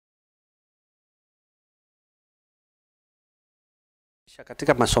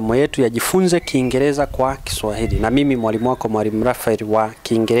Katika masomo yetu ya jifunze Kiingereza kwa Kiswahili, na mimi mwalimu wako Mwl Raphael wa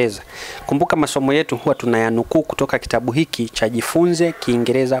Kiingereza. Kumbuka masomo yetu huwa tunayanukuu kutoka kitabu hiki cha jifunze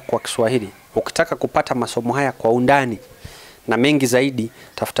Kiingereza kwa Kiswahili. Ukitaka kupata masomo haya kwa undani na mengi zaidi,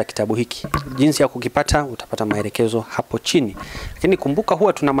 tafuta kitabu hiki. Jinsi ya kukipata utapata maelekezo hapo chini. Lakini kumbuka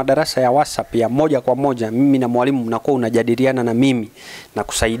huwa tuna madarasa ya WhatsApp ya moja kwa moja. Mimi na mwalimu mnakuwa unajadiliana na mimi na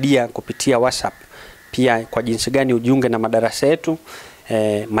kusaidia kupitia WhatsApp. Pia kwa jinsi gani ujiunge na madarasa yetu,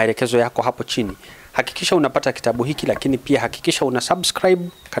 maelekezo yako hapo chini. Hakikisha unapata kitabu hiki, lakini pia hakikisha una subscribe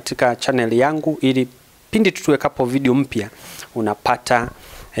katika channel yangu ili pindi tuwekapo video mpya unapata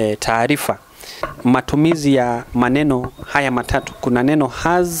taarifa. Matumizi ya maneno haya matatu, kuna neno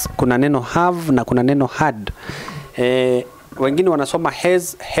has, kuna neno have na kuna neno had. Wengine wanasoma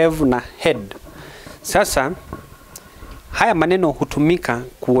has, have na had. Sasa haya maneno hutumika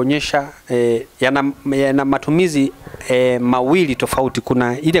kuonyesha yana matumizi mawili tofauti.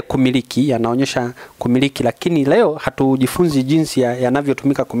 Kuna ile kumiliki, yanaonyesha kumiliki, lakini leo hatujifunzi jinsi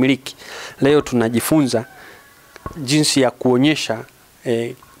yanavyotumika kumiliki. Leo tunajifunza jinsi ya kuonyesha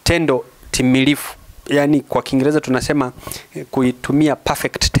tendo timilifu. Yani kwa Kiingereza tunasema kuitumia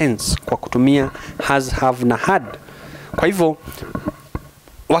perfect tense kwa kutumia has, have na had. Kwa hivyo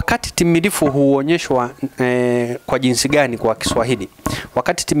wakati timilifu huonyeshwa kwa jinsi gani kwa Kiswahili?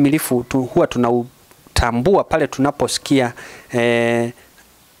 Wakati timilifu huwa tunautambua pale tunaposikia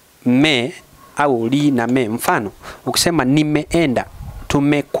me au li na me. Mfano, ukisema nimeenda,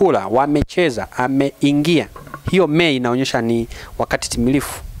 tumekula, wamecheza, ameingia, hiyo me inaonyesha ni wakati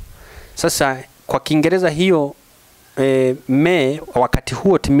timilifu. Sasa kwa Kiingereza hiyo me wakati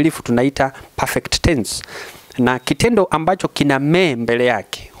huo timilifu tunaita perfect tense. Na kitendo ambacho kina me mbele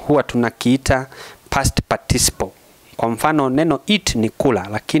yake huwa tunakiita past participle. Kwa mfano neno eat ni kula,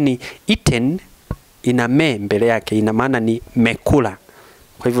 lakini eaten ina me mbele yake, ina maana ni mekula.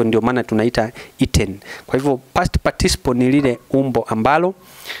 Kwa hivyo ndio maana tunaita eaten. Kwa hivyo past participle ni lile umbo ambalo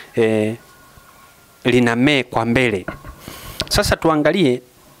lina me kwa mbele. Sasa tuangalie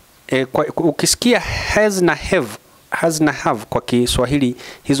ukisikia has na have, has na have kwa Kiswahili,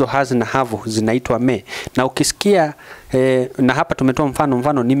 hizo has na have zinaitwa me. Na ukisikia na hapa tumetoa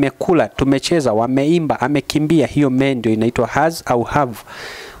mfano nimekula, tumecheza, wameimba, amekimbia, hiyo me ndio inaitwa has au have.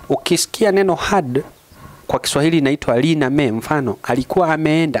 Ukisikia neno had kwa Kiswahili inaitwa li na me. Mfano, alikuwa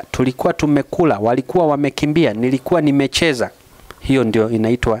ameenda, tulikuwa tumekula, walikuwa wamekimbia, nilikuwa nimecheza, hiyo ndio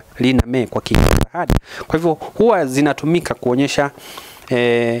inaitwa li na me kwa Kiingereza had. Kwa hivyo huwa zinatumika kuonyesha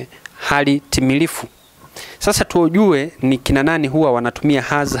hali timilifu. Sasa tuojue ni kina nani huwa wanatumia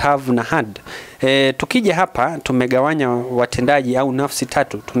has, have na had. Tukija hapa tumegawanya watendaji au nafsi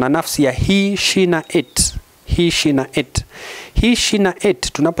tatu. Tuna nafsi ya he, she na it. He, she na it. He, she na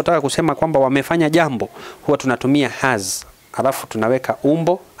it tunapotaka kusema kwamba wamefanya jambo huwa tunatumia has. Alafu tunaweka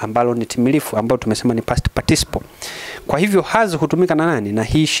umbo ambalo ni timilifu ambalo tumesema ni past participle. Kwa hivyo has hutumika na nani? Na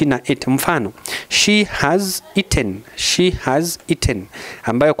he, she na it. Mfano, she has eaten. She has eaten,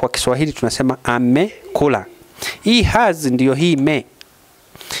 ambayo kwa Kiswahili tunasema amekula. Hii has ndio hii me.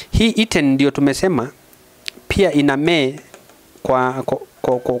 Hii eaten ndio tumesema pia ina me kwa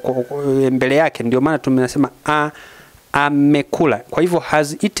mbele yake, ndio maana tumesema amekula. Kwa hivyo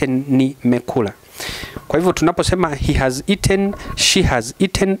has eaten ni mekula. Kwa hivyo tunaposema he has eaten, she has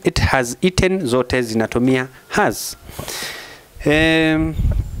eaten, it has eaten, zote zinatumia has.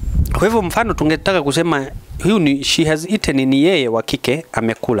 Kwa hivyo mfano tungetaka kusema huyu ni she has eaten, ni yeye wa kike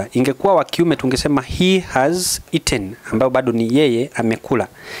amekula. Ingekuwa wa kiume tungesema he has eaten, ambao bado ni yeye amekula.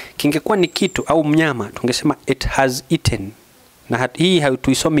 Kingekuwa ni kitu au mnyama tungesema it has eaten. Na hii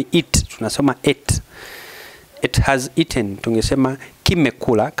hatuisomi it, tunasoma it. It has eaten tungesema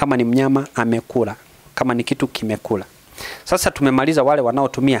kimekula, kama ni mnyama amekula, kama ni kitu kimekula. Sasa tumemaliza wale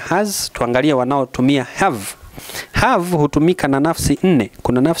wanaotumia has, tuangalie wanaotumia have. Have hutumika na nafsi 4.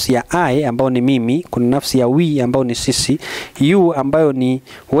 Kuna nafsi ya I ambayo ni mimi, kuna nafsi ya we ambayo ni sisi, you ambayo ni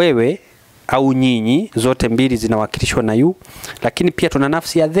wewe au nyinyi, zote mbili zinawakilishwa na you. Lakini pia tuna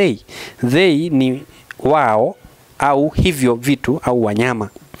nafsi ya they. They ni wao au hivyo vitu au wanyama.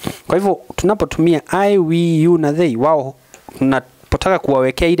 Kwa hivyo tunapotumia I, we, you na they, wao tunapotaka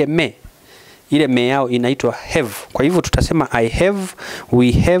kuwawekea ile me yao inaitwa have. Kwa hivyo tutasema I have,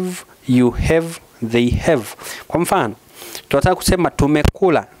 we have, you have, they have. Kwa mfano, tunataka kusema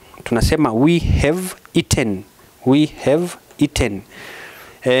tumekula, tunasema we have eaten. We have eaten.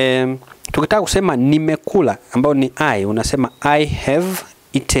 Tukitaka kusema nimekula ambao ni I, unasema I have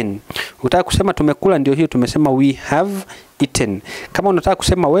eaten. Ukitaka kusema tumekula ndio hiyo tumesema we have eaten. Kama unataka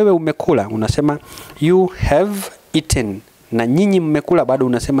kusema wewe umekula unasema you have eaten. Na nyinyi mmekula bado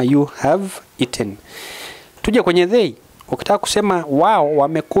unasema you have eaten. Tuje kwenye they. Ukitaka kusema wao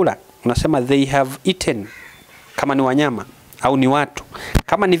wamekula, unasema they have eaten, kama ni wanyama au ni watu.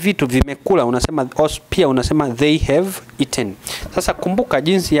 Kama ni vitu vimekula, unasema pia unasema they have eaten. Sasa kumbuka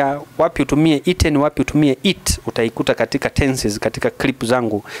jinsi ya wapi utumie eaten, wapi utumie eat, utaikuta katika tenses, katika clip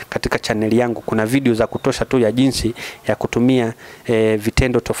zangu, katika channel yangu. Kuna video za kutosha tu ya jinsi ya kutumia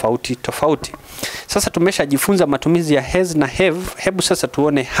vitendo tofauti tofauti. Sasa tumeshajifunza matumizi ya has na have. Hebu sasa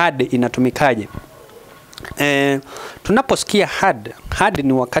tuone had inatumikaje. Tunaposikia had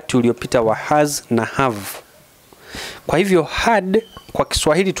ni wakati uliopita wa has na have. Kwa hivyo had kwa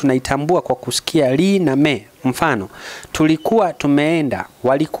Kiswahili tunaitambua kwa kusikia li na me. Mfano, tulikuwa tumeenda,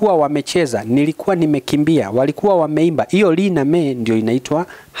 walikuwa wamecheza, nilikuwa nimekimbia, walikuwa wameimba. Hiyo li na me ndio inaitwa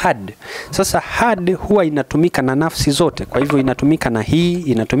had. Sasa had huwa inatumika na nafsi zote. Kwa hivyo inatumika na he,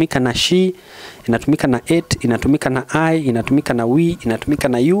 inatumika na she, inatumika na it, inatumika na I, inatumika na we, inatumika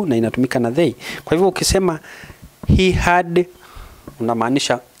na you na inatumika na they. Kwa hivyo ukisema he had,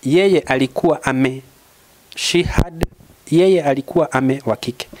 unamaanisha yeye alikuwa ame. She had, yeye alikuwa ame wa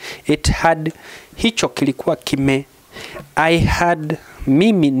kike. It had, hicho kilikuwa kime. I had,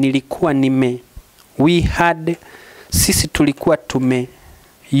 mimi nilikuwa nime. We had, sisi tulikuwa tume.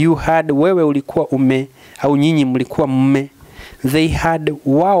 You had, wewe ulikuwa ume au nyinyi mlikuwa mme. They had,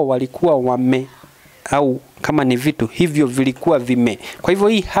 wao walikuwa wame au kama ni vitu hivyo vilikuwa vime. Kwa hivyo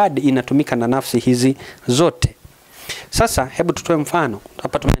hii had inatumika na nafsi hizi zote. Sasa hebu tutoe mfano.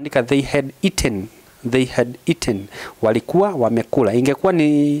 Hapa tumeandika they had eaten. They had eaten, walikuwa wamekula. Ingekuwa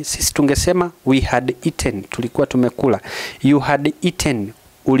ni sisi tungesema we had eaten, tulikuwa tumekula. You had eaten,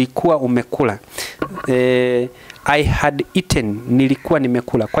 ulikuwa umekula. I had eaten, nilikuwa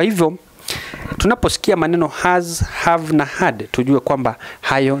nimekula. Kwa hivyo tunaposikia maneno has, have na had, tujue kwamba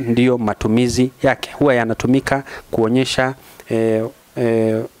hayo ndiyo matumizi yake. Huwa yanatumika kuonyesha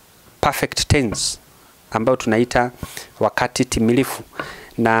perfect tense ambayo tunaita wakati timilifu.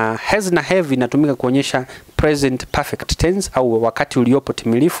 Na has na have inatumika kuonyesha present perfect tense au wakati uliopo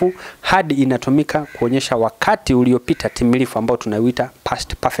timilifu. Had inatumika kuonyesha wakati uliopita timilifu ambao tunauita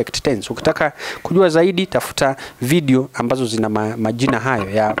past perfect tense. Ukitaka kujua zaidi, tafuta video ambazo zina majina hayo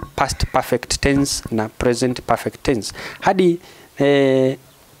ya past perfect tense na present perfect tense. Hadi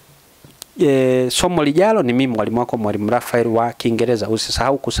somo lijalo, ni mimi mwalimu wako Mwl Raphael wa Kiingereza.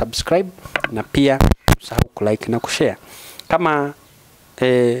 Usisahau kusubscribe na pia usisahau kulike na kushare. Kama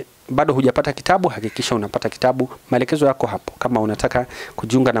bado hujapata kitabu, hakikisha unapata kitabu. Maelekezo yako hapo. Kama unataka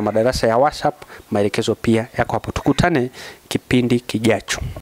kujiunga na madarasa ya WhatsApp, maelekezo pia yako hapo. Tukutane kipindi kijacho.